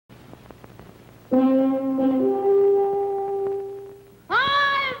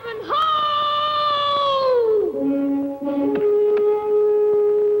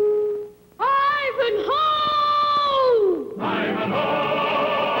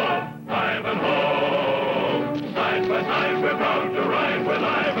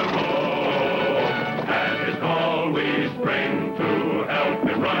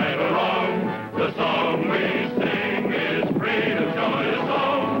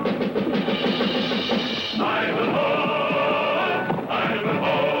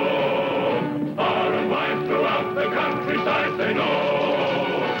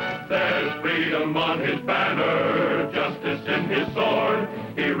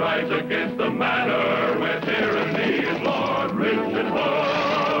rise against the manner where tyranny is Lord Richard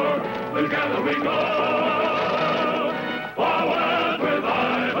Moore. Together we go, forward with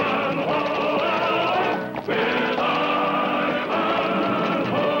Ivanhoe, with Ivanhoe.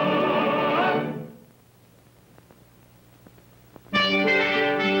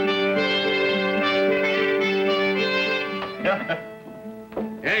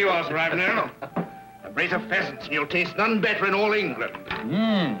 Here you are, Sir Ivanhoe. A brace of pheasants, and you'll taste none better in all England.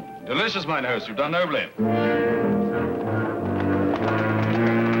 Delicious, mine host. You've done nobly.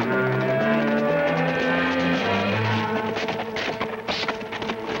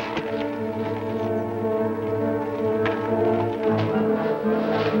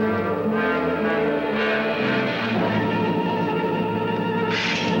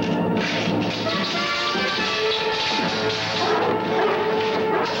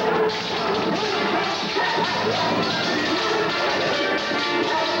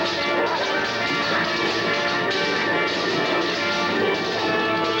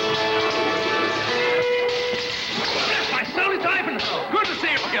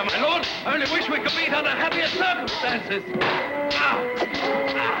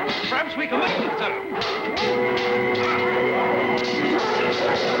 Perhaps we can make it so.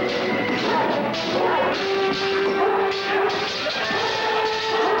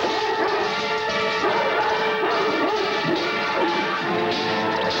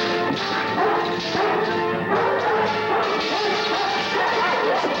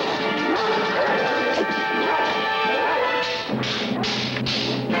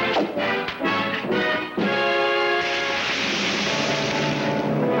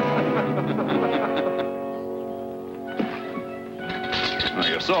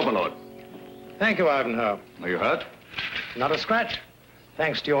 So, my lord. Thank you, Ivanhoe. Are you hurt? Not a scratch.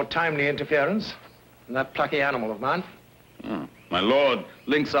 Thanks to your timely interference and that plucky animal of mine. My lord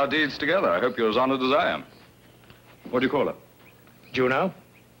links our deeds together. I hope you're as honored as I am. What do you call her? Juno.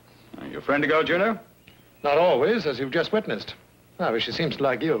 Your friend to go, Juno? Not always, as you've just witnessed. However, she seems to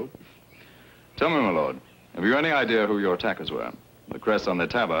like you. Tell me, my lord, have you any idea who your attackers were? The crests on their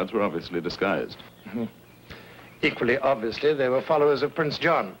tabards were obviously disguised. Equally obviously, they were followers of Prince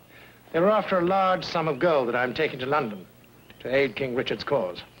John. They were after a large sum of gold that I'm taking to London to aid King Richard's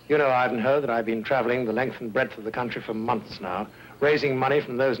cause. You know, Ivanhoe, that I've been traveling the length and breadth of the country for months now, raising money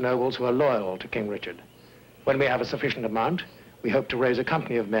from those nobles who are loyal to King Richard. When we have a sufficient amount, we hope to raise a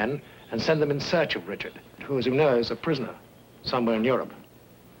company of men and send them in search of Richard, who, as you know, is a prisoner somewhere in Europe.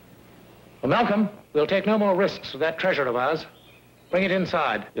 Well, Malcolm, we'll take no more risks with that treasure of ours. Bring it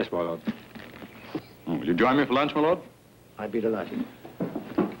inside. Yes, my lord. Will you join me for lunch, my lord? I'd be delighted.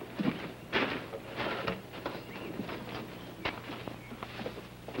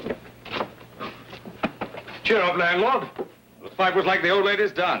 Cheer up, landlord. The fight was like the old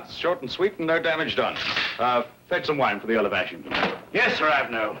lady's dance. Short and sweet and no damage done. Fetch some wine for the Earl of Ashington. Yes, Sir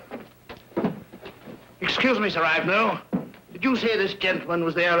Ivanhoe. Excuse me, Sir Ivanhoe. Did you say this gentleman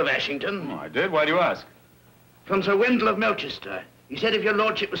was the Earl of Ashington? Oh, I did. Why do you ask? From Sir Wendell of Melchester. He said if your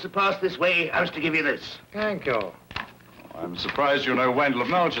lordship was to pass this way, I was to give you this. Thank you. I'm surprised you know Wendell of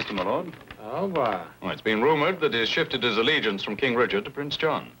Melchester, my lord. Oh, boy. Well, it's been rumored that he's shifted his allegiance from King Richard to Prince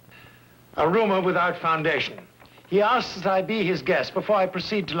John. A rumor without foundation. He asks that I be his guest before I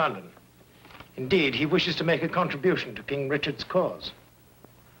proceed to London. Indeed, he wishes to make a contribution to King Richard's cause.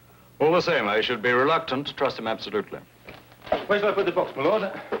 All the same, I should be reluctant to trust him absolutely. Where shall I put the box, my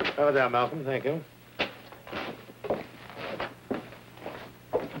lord? Over there, Malcolm. Thank you.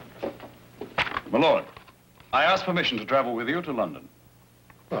 My lord, I ask permission to travel with you to London.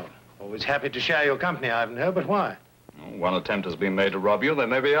 Well, always happy to share your company, Ivanhoe, but why? One attempt has been made to rob you. There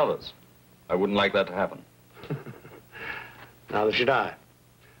may be others. I wouldn't like that to happen. Neither should I.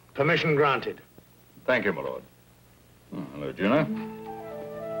 Permission granted. Thank you, my lord. Oh, hello, Juno.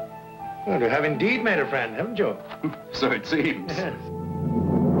 Well, you have indeed made a friend, haven't you? So it seems. Yes.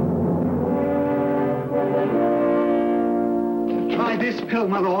 Try this pill,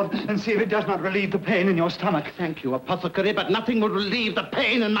 my lord, and see if it does not relieve the pain in your stomach. Thank you, apothecary, but nothing will relieve the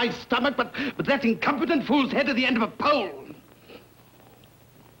pain in my stomach but that incompetent fool's head at the end of a pole.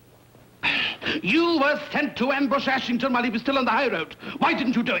 You were sent to ambush Ashington while he was still on the high road. Why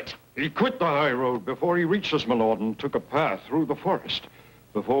didn't you do it? He quit the high road before he reached us, my lord, and took a path through the forest.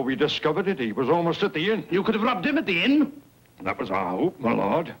 Before we discovered it, he was almost at the inn. You could have robbed him at the inn. That was our hope, my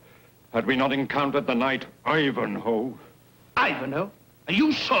lord. Had we not encountered the knight Ivanhoe. Ivanhoe? Are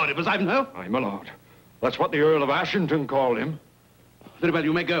you sure it was Ivanhoe? Aye, my lord. That's what the Earl of Ashington called him. Very well,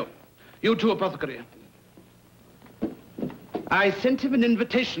 you may go. You too, apothecary. I sent him an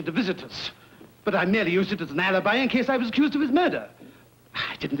invitation to visit us, but I merely used it as an alibi in case I was accused of his murder.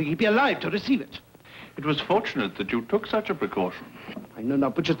 I didn't think he'd be alive to receive it. It was fortunate that you took such a precaution. I know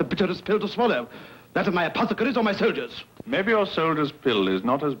not which is the bitterest pill to swallow. That of my apothecaries or my soldiers. Maybe your soldier's pill is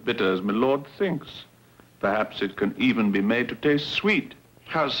not as bitter as my lord thinks. Perhaps it can even be made to taste sweet.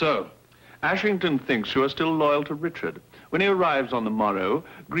 How so? Ashington thinks you are still loyal to Richard. When he arrives on the morrow,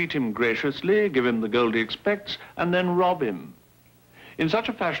 greet him graciously, give him the gold he expects, and then rob him. In such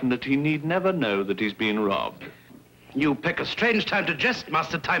a fashion that he need never know that he's been robbed. You pick a strange time to jest,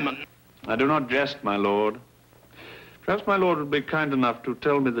 Master Timon. I do not jest, my lord. Perhaps my lord would be kind enough to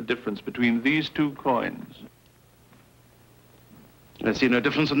tell me the difference between these two coins. I see no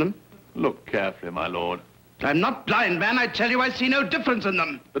difference in them. Look carefully, my lord. I'm not blind, man. I tell you I see no difference in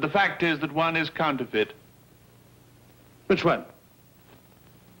them. But the fact is that one is counterfeit. Which one?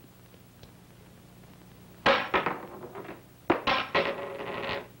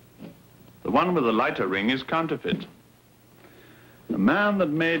 The one with the lighter ring is counterfeit. The man that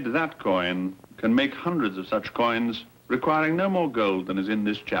made that coin can make hundreds of such coins, requiring no more gold than is in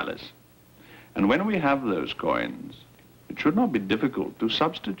this chalice. And when we have those coins, it should not be difficult to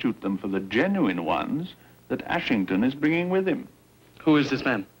substitute them for the genuine ones that Ashington is bringing with him. Who is this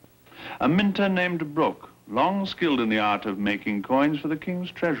man? A minter named Brooke, long skilled in the art of making coins for the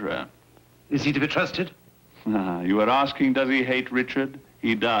king's treasurer. Is he to be trusted? You are asking, does he hate Richard?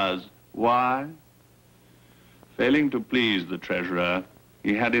 He does. Why? Failing to please the treasurer,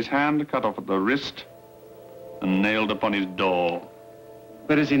 he had his hand cut off at the wrist and nailed upon his door.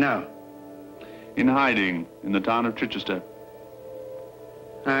 Where is he now? In hiding in the town of Chichester.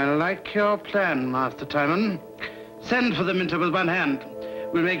 I like your plan, Master Timon. Send for the minter with one hand.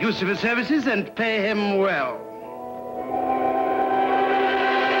 We'll make use of his services and pay him well.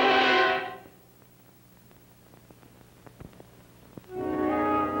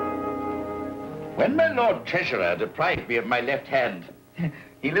 When my Lord Treasurer deprived me of my left hand,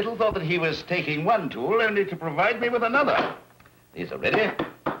 he little thought that he was taking one tool only to provide me with another. These are ready.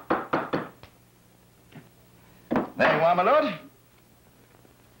 There you are, my lord.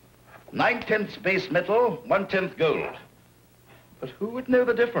 9/10 base metal, 1/10 gold. But who would know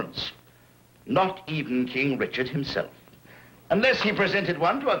the difference? Not even King Richard himself. Unless he presented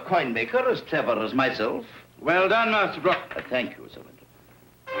one to a coin maker as clever as myself. Well done, Master Brooke. Thank you, Sir Wendell.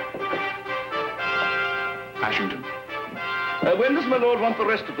 Ashington. When does my lord want the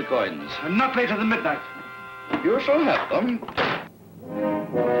rest of the coins? Not later than midnight. You shall have them.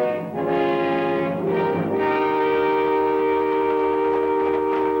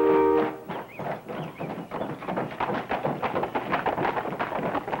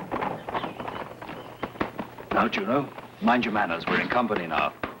 Now, Juno, mind your manners. We're in company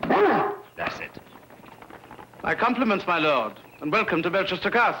now. That's it. My compliments, my lord, and welcome to Belchester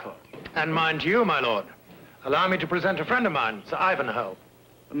Castle. And mine to you, my lord. Allow me to present a friend of mine, Sir Ivanhoe.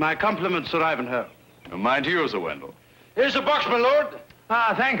 My compliments, Sir Ivanhoe. And mine to you, Sir Wendell. Here's a box, my lord.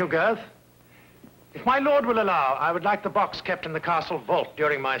 Ah, thank you, Girth. If my lord will allow, I would like the box kept in the castle vault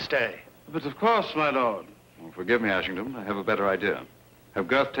during my stay. But of course, my lord. Oh, forgive me, Ashington. I have a better idea. Have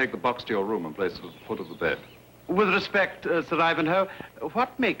Girth take the box to your room and place it at the foot of the bed. With respect, Sir Ivanhoe,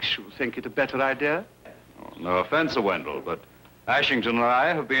 what makes you think it a better idea? Oh, no offense, Sir Wendell, but Ashington and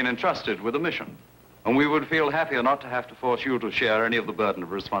I have been entrusted with a mission. And we would feel happier not to have to force you to share any of the burden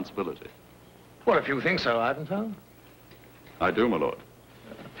of responsibility. Well, if you think so, Ivanhoe. I do, my lord.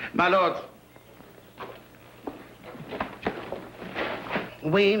 My lord.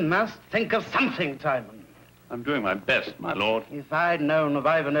 We must think of something, Timon. I'm doing my best, my lord. If I'd known of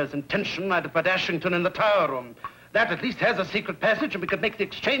Ivanhoe's intention, I'd have put Ashington in the tower room. That at least has a secret passage, and we could make the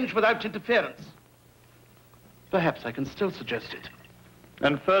exchange without interference. Perhaps I can still suggest it.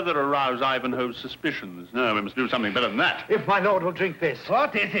 And further arouse Ivanhoe's suspicions. No, we must do something better than that. If my lord will drink this.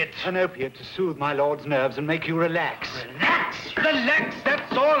 What is it? An opiate to soothe my lord's nerves and make you relax. Relax! Relax!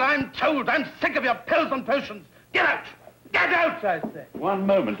 That's all I'm told. I'm sick of your pills and potions. Get out! Get out, I say. One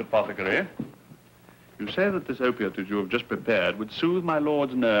moment, apothecary. You say that this opiate that you have just prepared would soothe my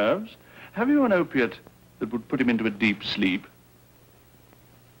lord's nerves. Have you an opiate that would put him into a deep sleep?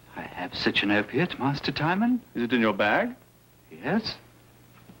 I have such an opiate, Master Timon. Is it in your bag? Yes.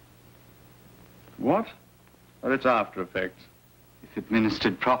 What are its after effects? If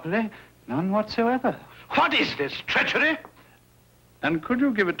administered properly, none whatsoever. What is this, treachery? And could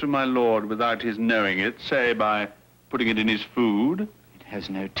you give it to my lord without his knowing it, say by putting it in his food? It has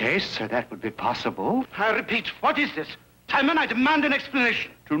no taste, so that would be possible. I repeat, what is this? Timon, I demand an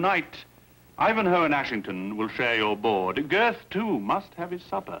explanation. Tonight, Ivanhoe and Ashington will share your board. Girth, too, must have his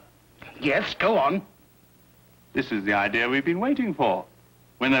supper. Yes, go on. This is the idea we've been waiting for.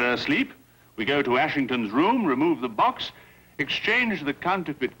 When they're asleep, we go to Ashington's room, remove the box, Exchange the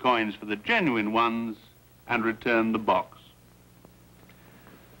counterfeit coins for the genuine ones and return the box.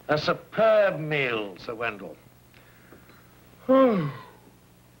 A superb meal, Sir Wendell. Oh,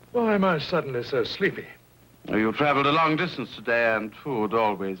 why am I suddenly so sleepy? Oh, you traveled a long distance today, and food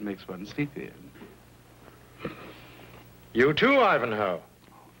always makes one sleepy. You too, Ivanhoe.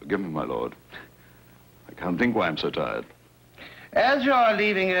 Forgive me, my lord. I can't think why I'm so tired. As you are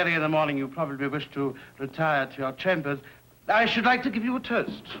leaving early in the morning, you probably wish to retire to your chambers. I should like to give you a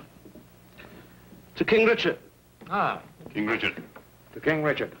toast. To King Richard. Ah, King Richard. to King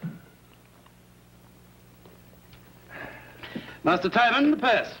Richard. Master Timon, the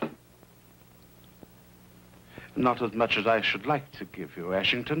purse. Not as much as I should like to give you,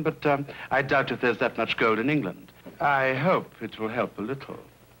 Ashington, but I doubt if there's that much gold in England. I hope it will help a little.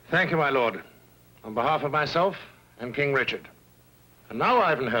 Thank you, my lord. On behalf of myself and King Richard. And now,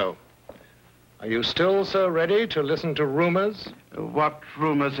 Ivanhoe, are you still so ready to listen to rumors? What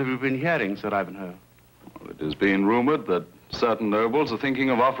rumors have you been hearing, Sir Ivanhoe? Well, it is being rumored that certain nobles are thinking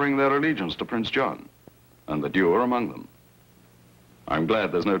of offering their allegiance to Prince John, and that you are among them. I'm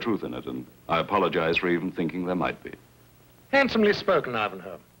glad there's no truth in it, and I apologize for even thinking there might be. Handsomely spoken,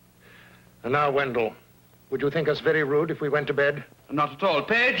 Ivanhoe. And now, Wendell, would you think us very rude if we went to bed? Not at all.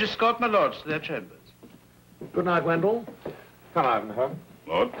 Page, escort my lords to their chambers. Good night, Wendell. Come, Ivanhoe.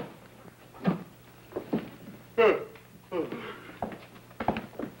 Lord?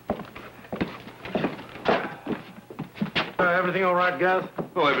 Everything all right, Garth?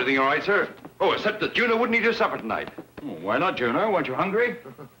 Oh, everything all right, sir. Oh, except that Juno wouldn't eat her supper tonight. Oh, why not, Juno? Weren't you hungry?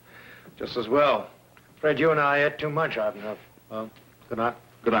 Just as well. Fred, you and I ate too much, Ivanhoe. Well, good night.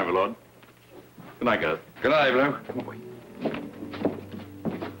 Good night, my lord. Good night, Garth. Good night, Ivanhoe. Come away.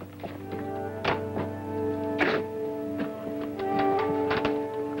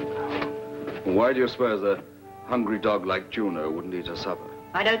 Why do you suppose a hungry dog like Juno wouldn't eat her supper?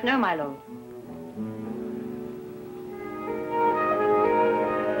 I don't know, my lord.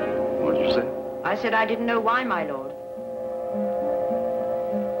 What did you say? I said I didn't know why, my lord.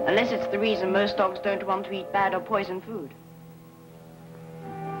 Unless it's the reason most dogs don't want to eat bad or poisoned food.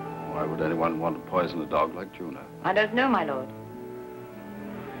 Why would anyone want to poison a dog like Juno? I don't know, my lord.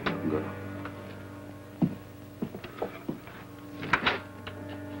 Good.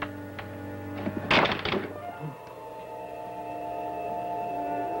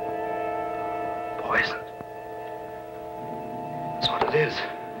 Poisoned. That's what it is.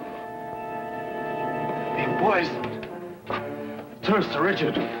 Being poisoned. Toast to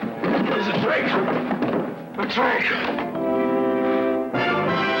Richard. It's a trick. A trick.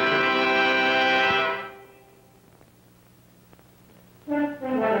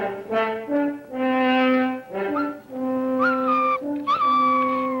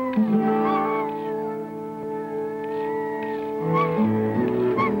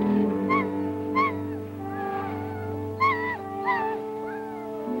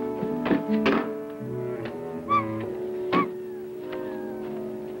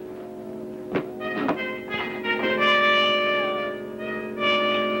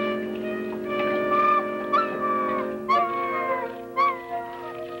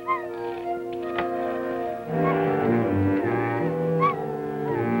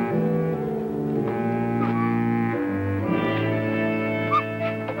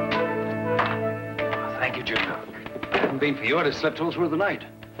 Been for you, I'd have slept all through the night.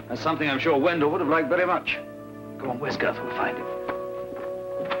 That's something I'm sure Wendell would have liked very much. Come on, where's Garth? We'll find him.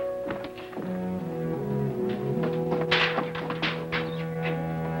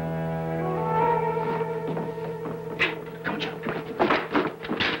 Come on, John.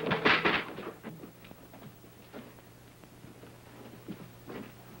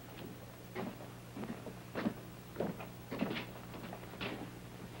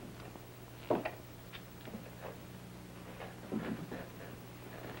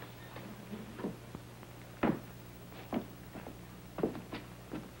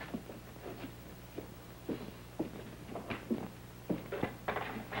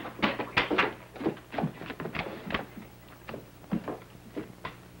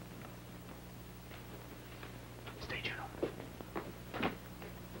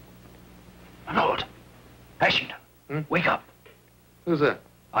 My lord, Ashington, wake up. Who's that?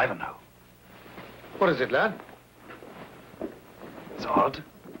 Ivanhoe. What is it, lad? It's odd.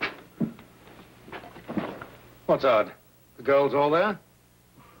 What's odd? The gold's all there?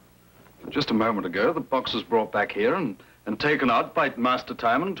 Just a moment ago, the box was brought back here and taken out by Master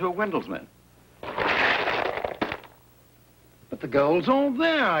Timon and two of Wendell's men. But the gold's all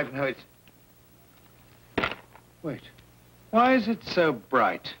there, Ivanhoe. Wait. Why is it so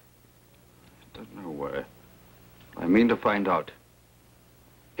bright? I don't know why. I mean to find out.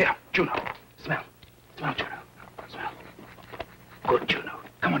 Here, Juno. Smell. Smell, Juno. Smell. Good, Juno.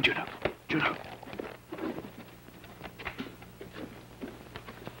 Come on, Juno. Juno.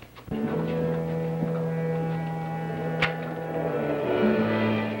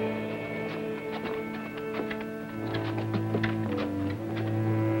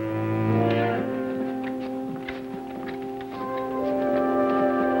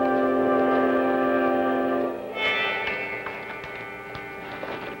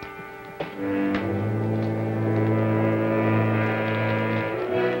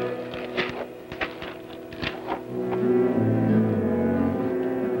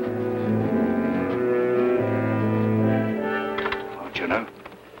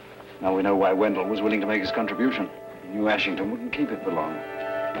 Now we know why Wendell was willing to make his contribution. He knew Ashington wouldn't keep it for long.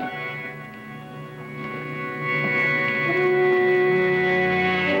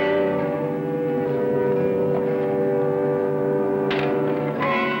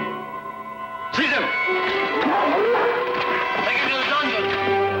 Seize him! Take him to the dungeon!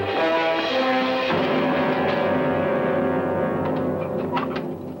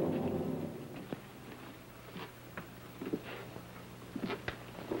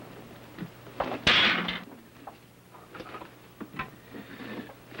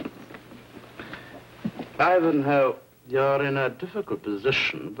 Ivanhoe, you're in a difficult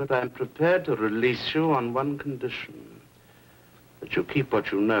position, but I'm prepared to release you on one condition. That you keep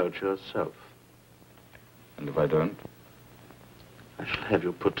what you know to yourself. And if I don't? I shall have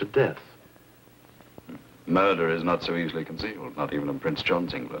you put to death. Murder is not so easily concealed, not even in Prince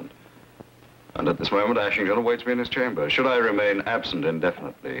John's England. And at this moment, Ashington awaits me in his chamber. Should I remain absent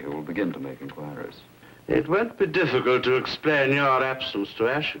indefinitely, he will begin to make inquiries. It won't be difficult to explain your absence to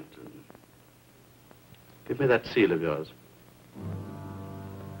Ashington. Give me that seal of yours.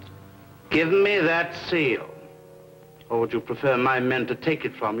 Give me that seal. Or would you prefer my men to take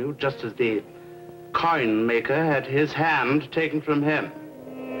it from you, just as the coin maker had his hand taken from him?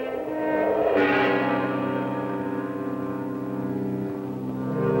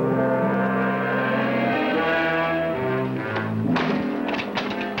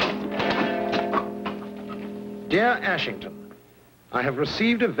 Dear Ashington, I have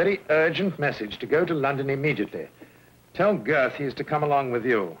received a very urgent message to go to London immediately. Tell Girth he is to come along with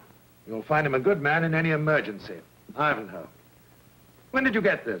you. You'll find him a good man in any emergency. Ivanhoe. When did you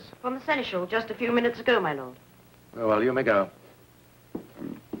get this? From the seneschal, just a few minutes ago, my lord. Oh, well, you may go.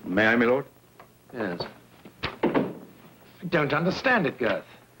 May I, my lord? Yes. I don't understand it, Girth.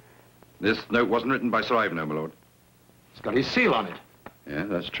 This note wasn't written by Sir Ivanhoe, my lord. It's got his seal on it. Yeah,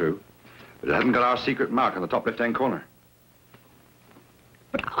 that's true. But it hasn't got our secret mark on the top left-hand corner.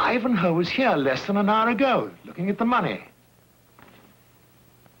 But Ivanhoe was here less than an hour ago, looking at the money.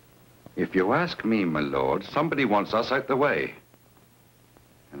 If you ask me, my lord, somebody wants us out the way.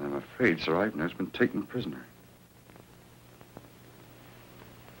 And I'm afraid Sir Ivanhoe's been taken prisoner.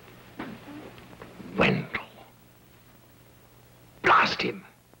 Wendell. Blast him.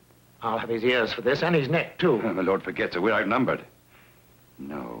 I'll have his ears for this, and his neck, too. Oh, my lord forgets that we're outnumbered.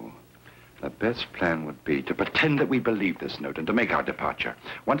 No. The best plan would be to pretend that we believe this note and to make our departure.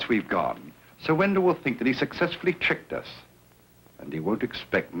 Once we've gone, Sir Wendell will think that he successfully tricked us. And he won't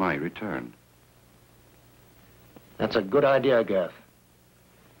expect my return. That's a good idea, Girth.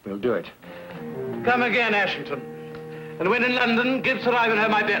 We'll do it. Come again, Ashington. And when in London, give Sir Ivanhoe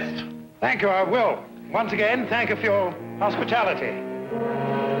my best. Thank you, I will. Once again, thank you for your hospitality.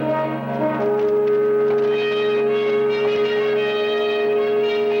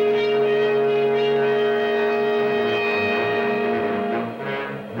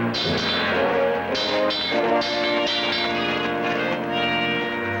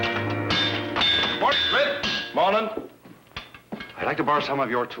 Morning. I'd like to borrow some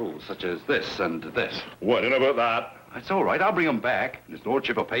of your tools, such as this and this. What in about that? That's all right. I'll bring them back. His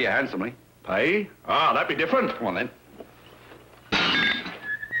lordship will pay you handsomely. Pay? Ah, that'd be different. Come on, then.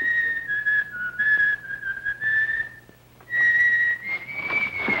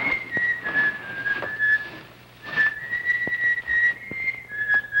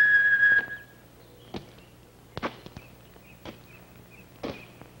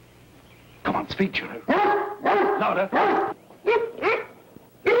 Come on, speak, Juno. Louder. Louder.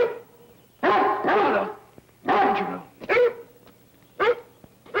 Louder, Juno.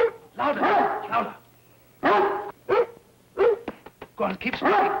 Louder. Louder. Go on, keep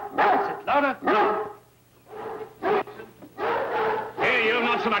speaking. That's it. Louder. Hey, you,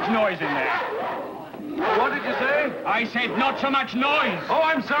 not so much noise in there. What did you say? I said not so much noise. Oh,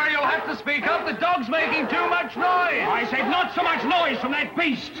 I'm sorry. You'll have to speak up. The dog's making too much noise. I said not so much noise from that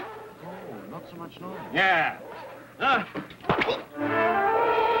beast. Not so much noise. Yeah. Good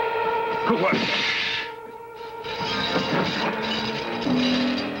work.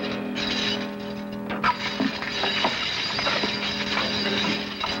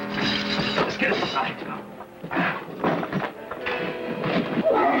 Let's get inside.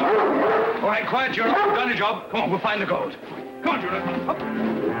 All right, quiet, Jura. You've done your job. Come on, we'll find the gold. Come on, Jura. Up.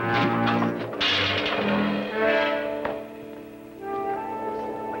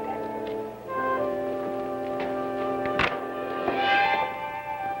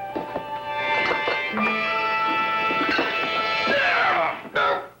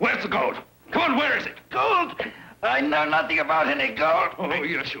 Where's the gold? Come on, where is it? Gold? I know nothing about any gold. Oh,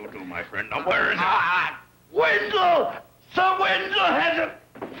 yes, you do, my friend. Now, where is it? Wendell! Sir Wendell has it!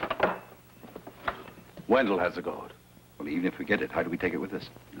 Wendell has the gold. Well, even if we get it, how do we take it with us?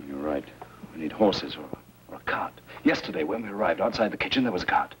 You're right. We need horses or a cart. Yesterday, when we arrived outside the kitchen, there was a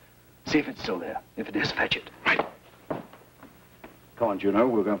cart. See if it's still there. If it is, fetch it. Right. Come on, Juno.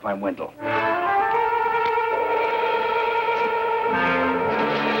 We're going to find Wendell.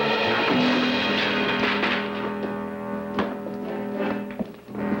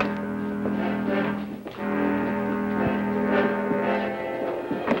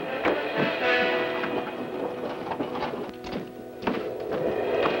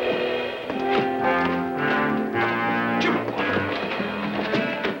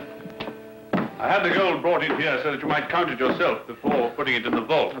 I had the gold brought in here so that you might count it yourself before putting it in the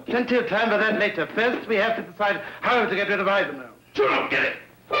vault. Plenty of time for that later. First, we have to decide how to get rid of Ivanhoe. Juno, get it.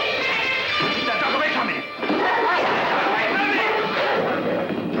 Keep that dog away from me.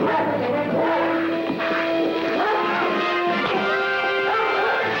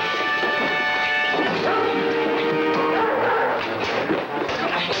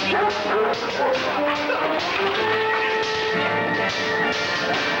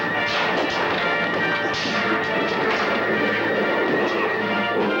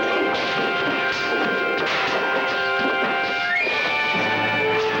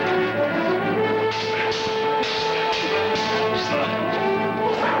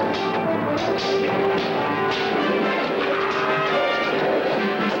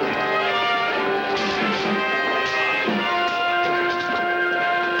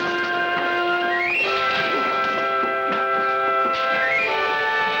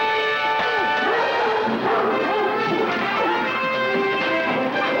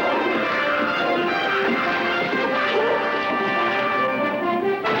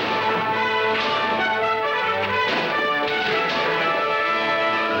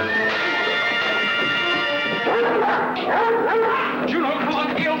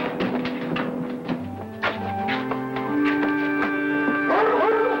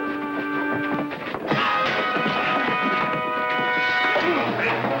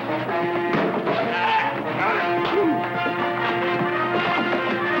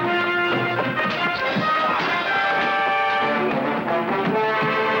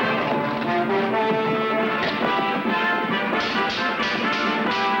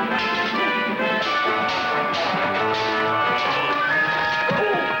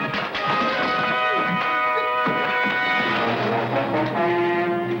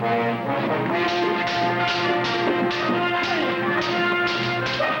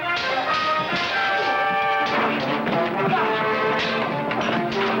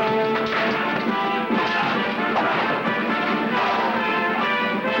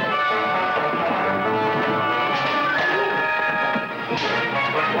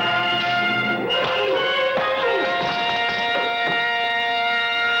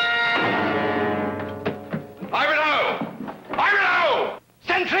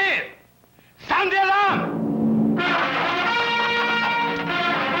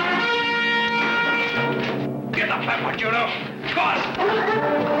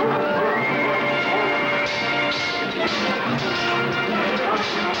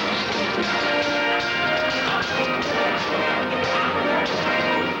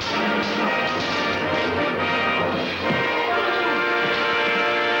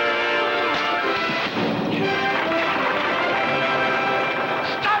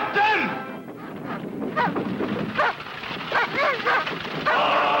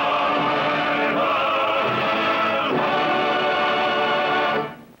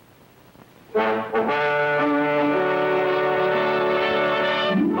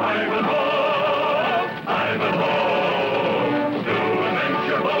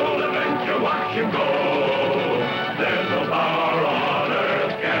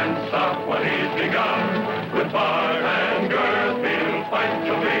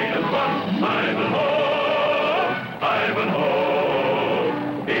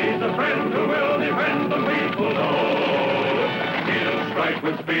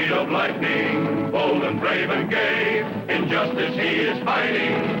 with speed of lightning, bold and brave and gay. In justice he is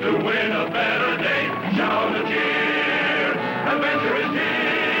fighting to win a better day. Shout a cheer, adventure is here.